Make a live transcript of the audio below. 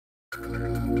Hey,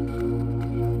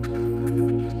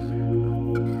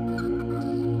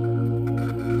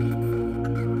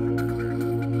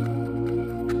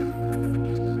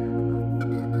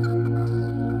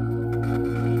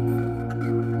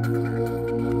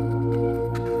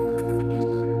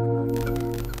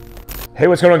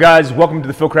 what's going on, guys? Welcome to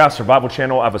the Fieldcraft Survival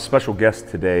Channel. I have a special guest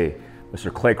today,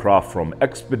 Mr. Claycroft from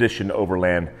Expedition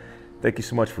Overland. Thank you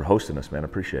so much for hosting us, man. I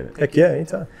appreciate it. Heck yeah,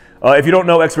 anytime. If you don't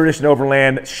know Expedition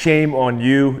Overland, shame on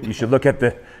you. You should look at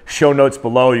the show notes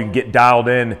below. You can get dialed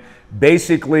in.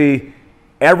 Basically,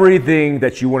 everything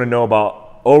that you want to know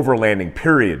about overlanding,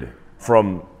 period.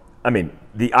 From,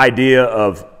 the idea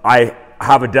of I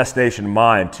have a destination in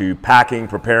mind to packing,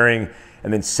 preparing,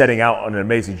 and then setting out on an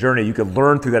amazing journey. You can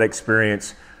learn through that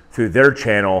experience through their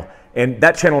channel. And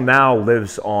that channel now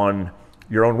lives on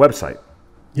your own website.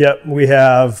 Yep, we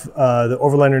have the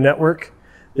Overlander Network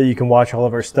that you can watch all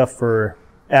of our stuff for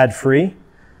ad-free.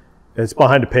 It's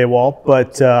behind a paywall,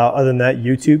 but other than that,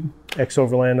 YouTube,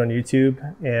 X-Overland on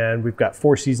YouTube, and we've got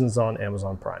 4 seasons on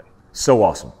Amazon Prime. So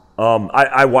awesome.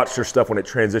 I watched your stuff when it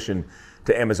transitioned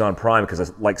to Amazon Prime because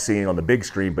I like seeing it on the big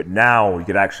screen, but now you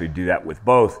could actually do that with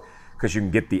both because you can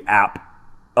get the app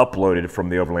uploaded from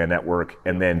the Overland Network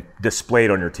and then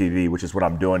displayed on your TV, which is what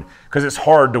I'm doing, because it's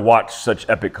hard to watch such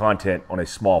epic content on a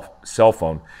small cell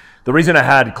phone. The reason I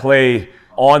had Clay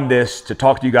on this to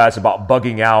talk to you guys about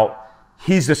bugging out,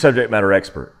 he's the subject matter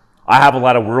expert. I have a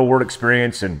lot of real world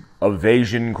experience in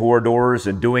evasion corridors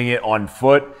and doing it on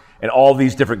foot and all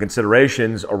these different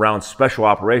considerations around special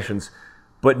operations,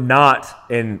 but not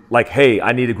in like, hey,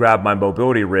 I need to grab my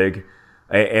mobility rig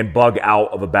and bug out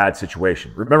of a bad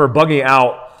situation. Remember, bugging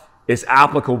out is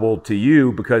applicable to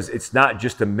you because it's not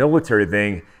just a military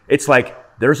thing. It's like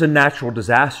there's a natural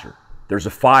disaster, there's a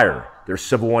fire, there's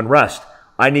civil unrest.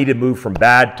 I need to move from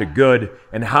bad to good,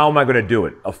 and how am I gonna do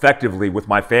it effectively with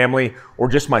my family or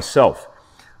just myself?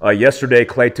 Yesterday,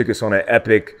 Clay took us on an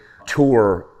epic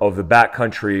tour of the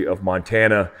backcountry of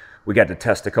Montana. We got to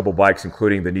test a couple bikes,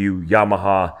 including the new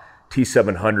Yamaha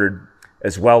T700,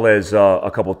 as well as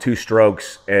a couple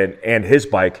 2-strokes and his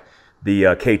bike, the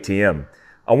KTM.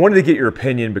 I wanted to get your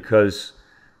opinion because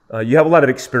you have a lot of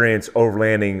experience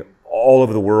overlanding all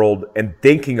over the world and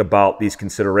thinking about these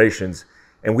considerations.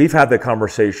 And we've had the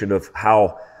conversation of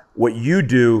how what you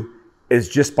do is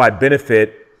just by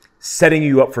benefit setting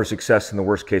you up for success in the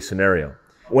worst case scenario.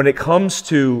 When it comes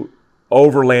to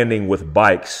overlanding with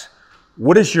bikes,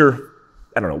 what is your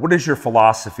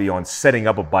philosophy on setting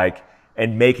up a bike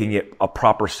and making it a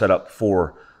proper setup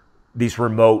for these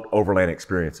remote overland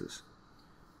experiences?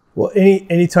 Well,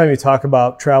 anytime you talk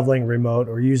about traveling remote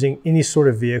or using any sort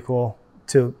of vehicle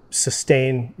to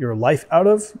sustain your life out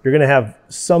of, you're gonna have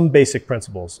some basic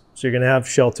principles. So you're gonna have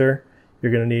shelter,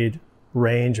 you're gonna need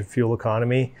range and fuel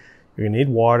economy, you're gonna need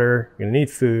water, you're gonna need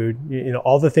food, you know,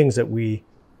 all the things that we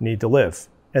need to live.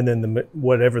 And then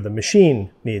whatever the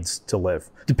machine needs to live.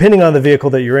 Depending on the vehicle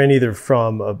that you're in, either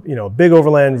from a big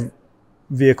overland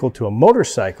vehicle to a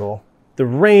motorcycle, the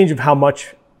range of how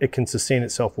much it can sustain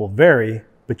itself will vary,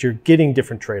 but you're getting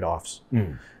different trade-offs.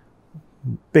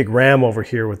 Big Ram over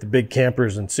here with the big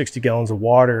campers and 60 gallons of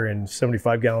water and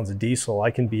 75 gallons of diesel, I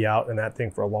can be out in that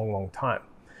thing for a long, long time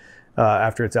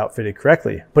after it's outfitted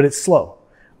correctly, but it's slow.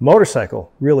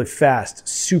 Motorcycle, really fast,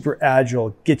 super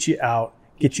agile, gets you out,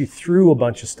 gets you through a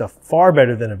bunch of stuff far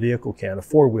better than a vehicle can, a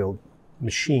 4-wheeled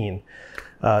machine.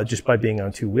 Just by being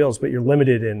on 2 wheels, but you're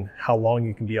limited in how long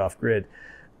you can be off grid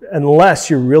unless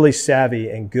you're really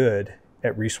savvy and good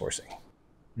at resourcing.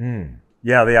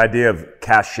 Yeah, the idea of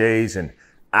caches and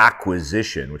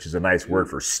acquisition, which is a nice word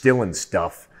for stealing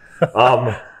stuff.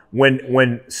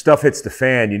 When stuff hits the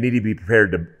fan, you need to be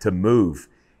prepared to move.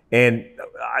 And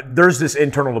there's this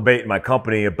internal debate in my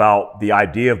company about the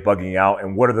idea of bugging out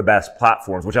and what are the best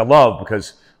platforms, which I love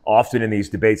because often in these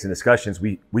debates and discussions,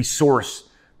 we source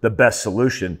the best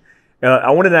solution. I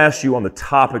wanted to ask you on the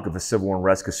topic of the civil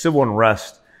unrest, because civil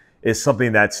unrest is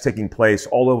something that's taking place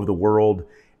all over the world.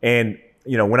 And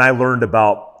when I learned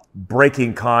about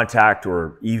breaking contact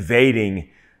or evading,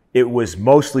 it was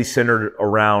mostly centered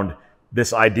around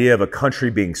this idea of a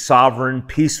country being sovereign,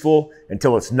 peaceful,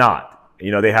 until it's not.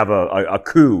 They have a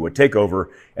coup, a takeover,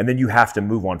 and then you have to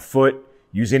move on foot,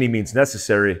 use any means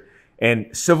necessary.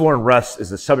 And civil unrest is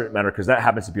the subject matter because that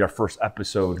happens to be our first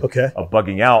episode of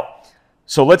bugging out.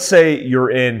 So let's say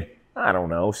you're in, I don't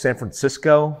know, San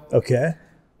Francisco. Okay.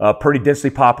 A pretty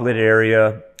densely populated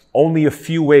area, only a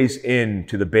few ways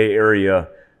into the Bay Area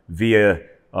via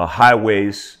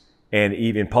highways and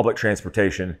even public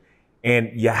transportation. And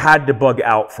you had to bug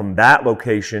out from that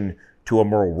location to a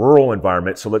more rural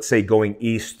environment, so let's say going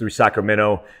east through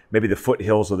Sacramento, maybe the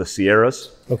foothills of the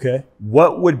Sierras, Okay.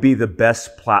 what would be the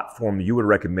best platform you would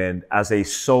recommend as a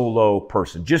solo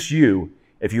person, just you,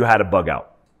 if you had a bug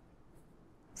out?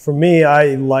 For me,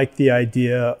 I like the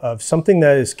idea of something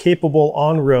that is capable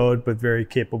on road, but very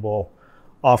capable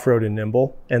off-road and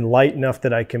nimble, and light enough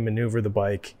that I can maneuver the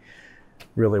bike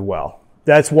really well.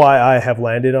 That's why I have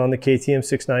landed on the KTM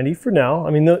 690 for now.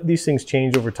 I mean, these things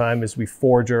change over time as we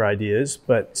forge our ideas,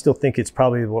 but still think it's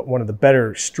probably one of the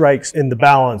better strikes in the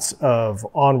balance of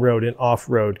on-road and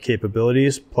off-road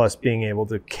capabilities, plus being able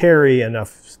to carry enough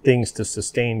things to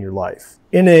sustain your life.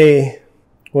 In a,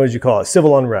 what did you call it,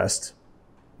 civil unrest,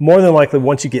 more than likely,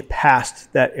 once you get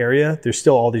past that area, there's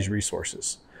still all these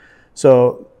resources.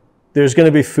 So there's going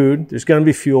to be food, there's going to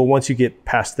be fuel once you get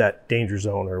past that danger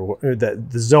zone or the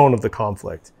zone of the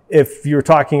conflict. If you're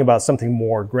talking about something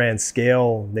more grand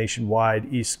scale,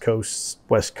 nationwide, East Coast,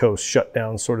 West Coast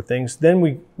shutdown sort of things, then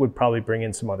we would probably bring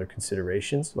in some other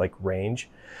considerations like range.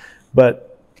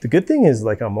 But the good thing is,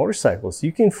 like on motorcycles,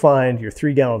 you can find your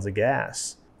 3 gallons of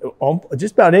gas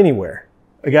just about anywhere.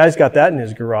 A guy's got that in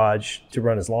his garage to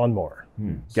run his lawnmower.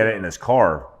 Get it in his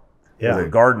car with a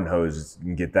garden hose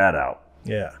and get that out.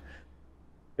 Yeah.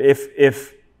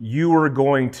 If you were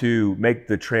going to make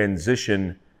the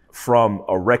transition from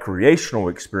a recreational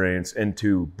experience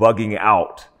into bugging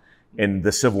out in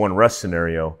the civil unrest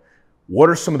scenario, what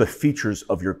are some of the features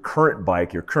of your current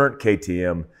bike, your current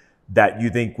KTM, that you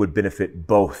think would benefit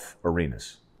both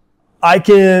arenas? So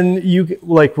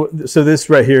this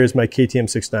right here is my KTM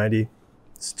 690.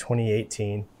 It's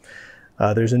 2018.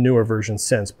 There's a newer version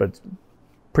since, but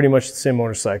pretty much the same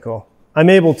motorcycle. I'm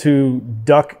able to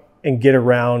duck and get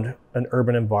around an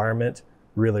urban environment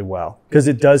really well because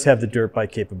it does have the dirt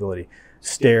bike capability.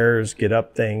 Stairs, get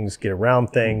up things, get around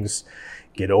things,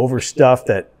 get over stuff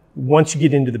that once you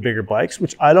get into the bigger bikes,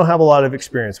 which I don't have a lot of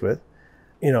experience with,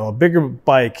 you know, a bigger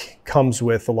bike comes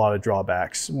with a lot of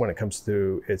drawbacks when it comes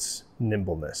to its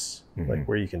nimbleness, like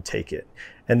where you can take it.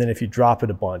 And then if you drop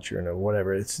it a bunch or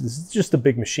whatever, it's just a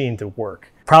big machine to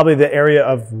work. Probably the area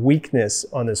of weakness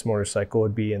on this motorcycle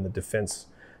would be in the defense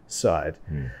side.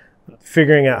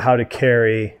 Figuring out how to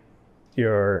carry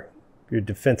your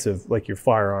defensive, like your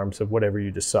firearms of whatever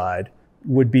you decide,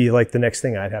 would be like the next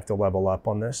thing I'd have to level up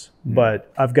on this.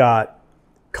 But I've got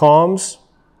comms,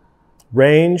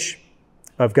 range,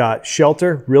 I've got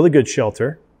shelter, really good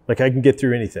shelter. Like I can get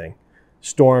through anything,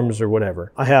 storms or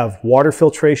whatever. I have water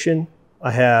filtration.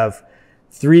 I have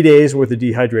 3 days worth of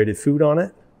dehydrated food on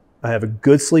it. I have a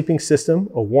good sleeping system,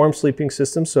 a warm sleeping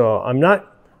system. So I'm not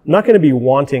going to be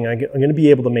wanting, I'm going to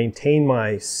be able to maintain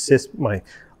my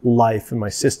life and my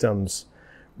systems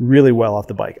really well off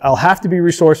the bike. I'll have to be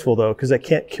resourceful though, because I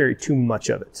can't carry too much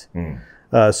of it.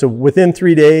 So within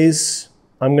 3 days,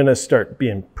 I'm going to start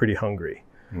being pretty hungry.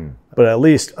 But at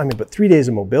least, but 3 days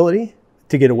of mobility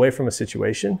to get away from a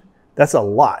situation, that's a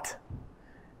lot.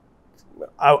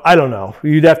 I don't know.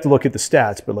 You'd have to look at the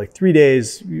stats, but like 3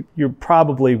 days, you're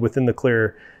probably within the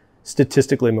clear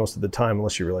statistically most of the time,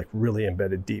 unless you're like really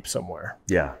embedded deep somewhere.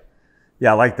 Yeah,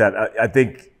 I like that. I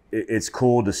think it's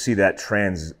cool to see that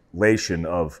translation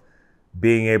of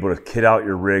being able to kit out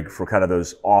your rig for kind of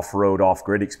those off-road,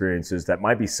 off-grid experiences that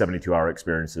might be 72-hour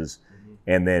experiences.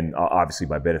 And then obviously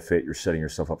by benefit, you're setting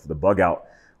yourself up for the bug out.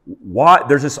 Why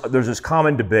there's this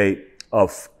common debate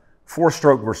of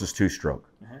 4-stroke versus 2-stroke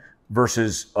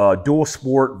versus dual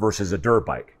sport versus a dirt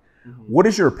bike. What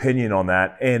is your opinion on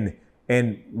that?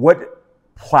 And what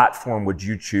platform would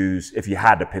you choose if you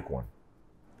had to pick one?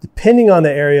 Depending on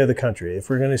the area of the country, if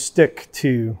we're going to stick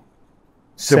to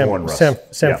San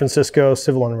Francisco,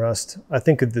 civil unrest, I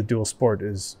think the dual sport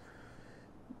is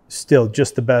still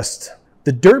just the best.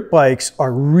 The dirt bikes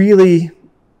are really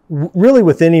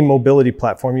with any mobility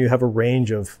platform, you have a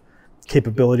range of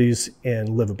capabilities and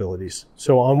livabilities.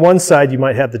 So on one side, you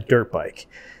might have the dirt bike.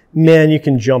 Man, you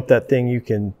can jump that thing. You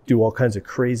can do all kinds of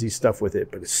crazy stuff with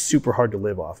it, but it's super hard to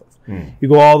live off of. You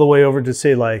go all the way over to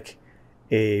say like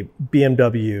a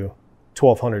BMW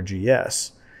 1200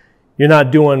 GS. You're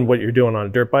not doing what you're doing on a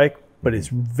dirt bike, but it's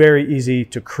very easy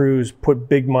to cruise, put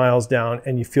big miles down,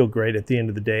 and you feel great at the end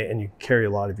of the day, and you carry a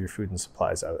lot of your food and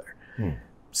supplies out of there.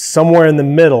 Somewhere in the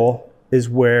middle is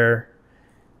where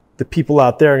the people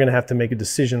out there are going to have to make a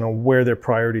decision on where their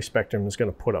priority spectrum is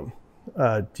going to put them.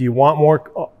 Do you want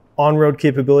more on-road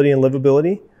capability and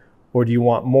livability, or do you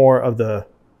want more of the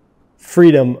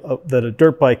freedom that a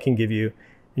dirt bike can give you,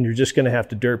 and you're just going to have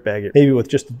to dirt bag it, maybe with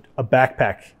just a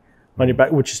backpack on your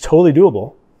back, which is totally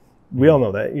doable. We all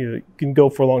know that. You can go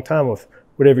for a long time with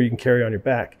whatever you can carry on your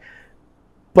back.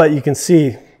 But you can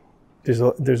see there's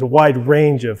a wide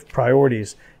range of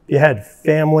priorities, If you had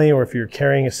family or if you're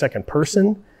carrying a second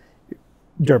person,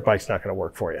 dirt bike's not going to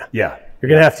work for you. Yeah. You're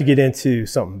going to have to get into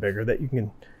something bigger that you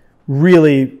can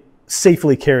really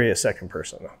safely carry a second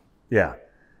person. Yeah.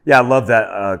 Yeah, I love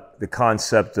that, the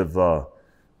concept of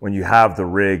when you have the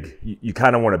rig, you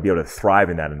kind of want to be able to thrive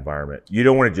in that environment. You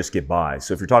don't want to just get by.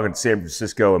 So if you're talking San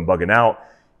Francisco and bugging out,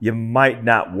 you might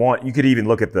not want, you could even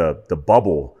look at the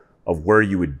bubble of where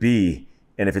you would be.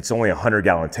 And if it's only a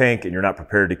 100-gallon tank and you're not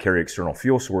prepared to carry external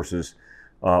fuel sources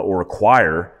or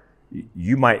acquire,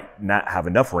 you might not have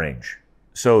enough range.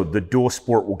 So the dual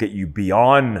sport will get you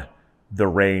beyond the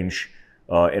range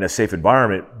in a safe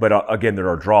environment. But again, there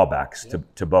are drawbacks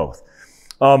to both.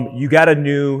 You got a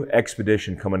new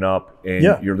expedition coming up,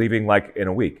 and you're leaving like in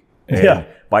a week. And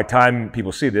by the time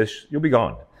people see this, you'll be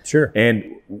gone. Sure.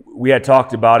 And we had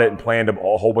talked about it and planned a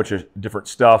whole bunch of different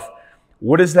stuff.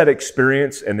 What is that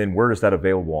experience, and then where is that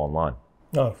available online?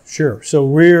 Oh, sure. So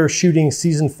we're shooting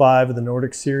season 5 of the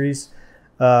Nordic series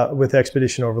with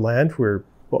Expedition Overland.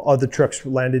 All the trucks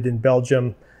landed in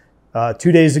Belgium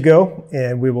 2 days ago,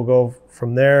 and we will go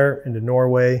from there into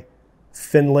Norway,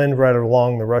 Finland, right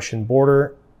along the Russian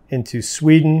border, into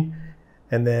Sweden,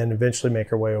 and then eventually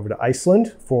make our way over to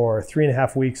Iceland for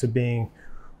 3.5 weeks of being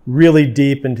really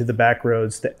deep into the back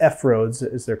roads, the F roads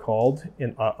as they're called,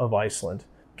 of Iceland,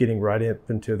 getting right up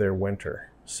into their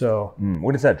winter. So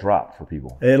when does that drop for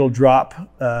people? It'll drop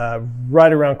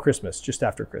right around Christmas, just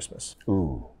after Christmas.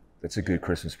 Ooh, that's a good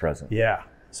Christmas present. Yeah.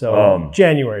 So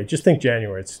January, just think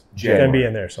January. It's going to be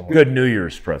in there somewhere. Good New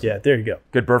Year's present. Yeah, there you go.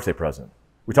 Good birthday present.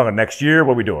 We talking next year?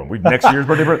 What are we doing? Next year's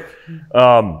birthday present?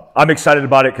 I'm excited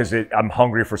about it because I'm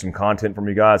hungry for some content from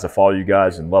you guys. I follow you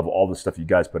guys and love all the stuff you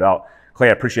guys put out. Clay,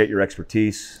 I appreciate your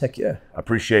expertise. Heck yeah. I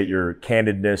appreciate your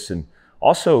candidness, and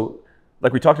also,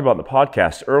 like we talked about in the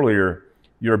podcast earlier,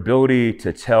 your ability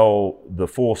to tell the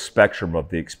full spectrum of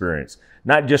the experience,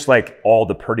 not just like all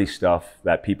the pretty stuff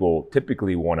that people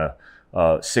typically want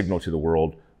to signal to the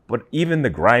world, but even the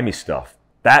grimy stuff.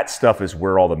 That stuff is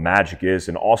where all the magic is,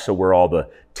 and also where all the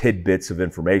tidbits of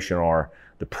information are,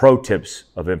 the pro tips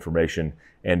of information.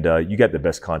 And you got the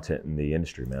best content in the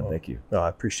industry, man. Thank you. No, I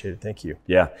appreciate it. Thank you.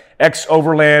 Yeah.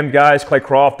 Overland, guys, Clay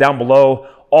Croft, down below,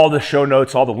 all the show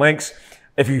notes, all the links.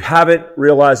 If you haven't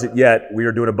realized it yet, we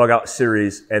are doing a bug out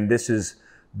series, and this is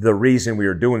the reason we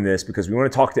are doing this, because we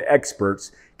want to talk to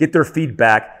experts, get their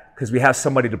feedback, because we have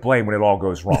somebody to blame when it all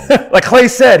goes wrong. Like Clay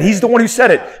said, he's the one who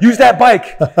said it. Use that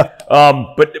bike.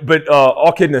 But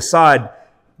all kidding aside,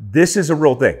 this is a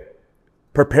real thing.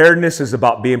 Preparedness is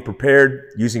about being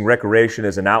prepared, using recreation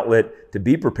as an outlet to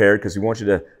be prepared, because we want you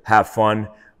to have fun,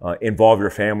 involve your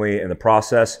family in the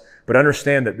process. But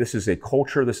understand that this is a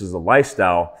culture, this is a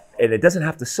lifestyle, and it doesn't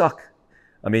have to suck.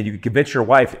 I mean, you can convince your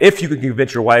wife, if you can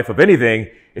convince your wife of anything,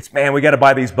 it's, man, we got to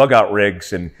buy these bug out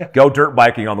rigs and go dirt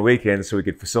biking on the weekends so we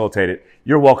can facilitate it.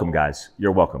 You're welcome, guys.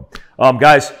 You're welcome.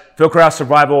 Guys, Fieldcraft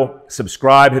Survival,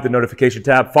 subscribe, hit the notification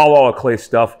tab, follow all of Clay's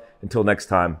stuff. Until next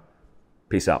time,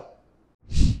 peace out.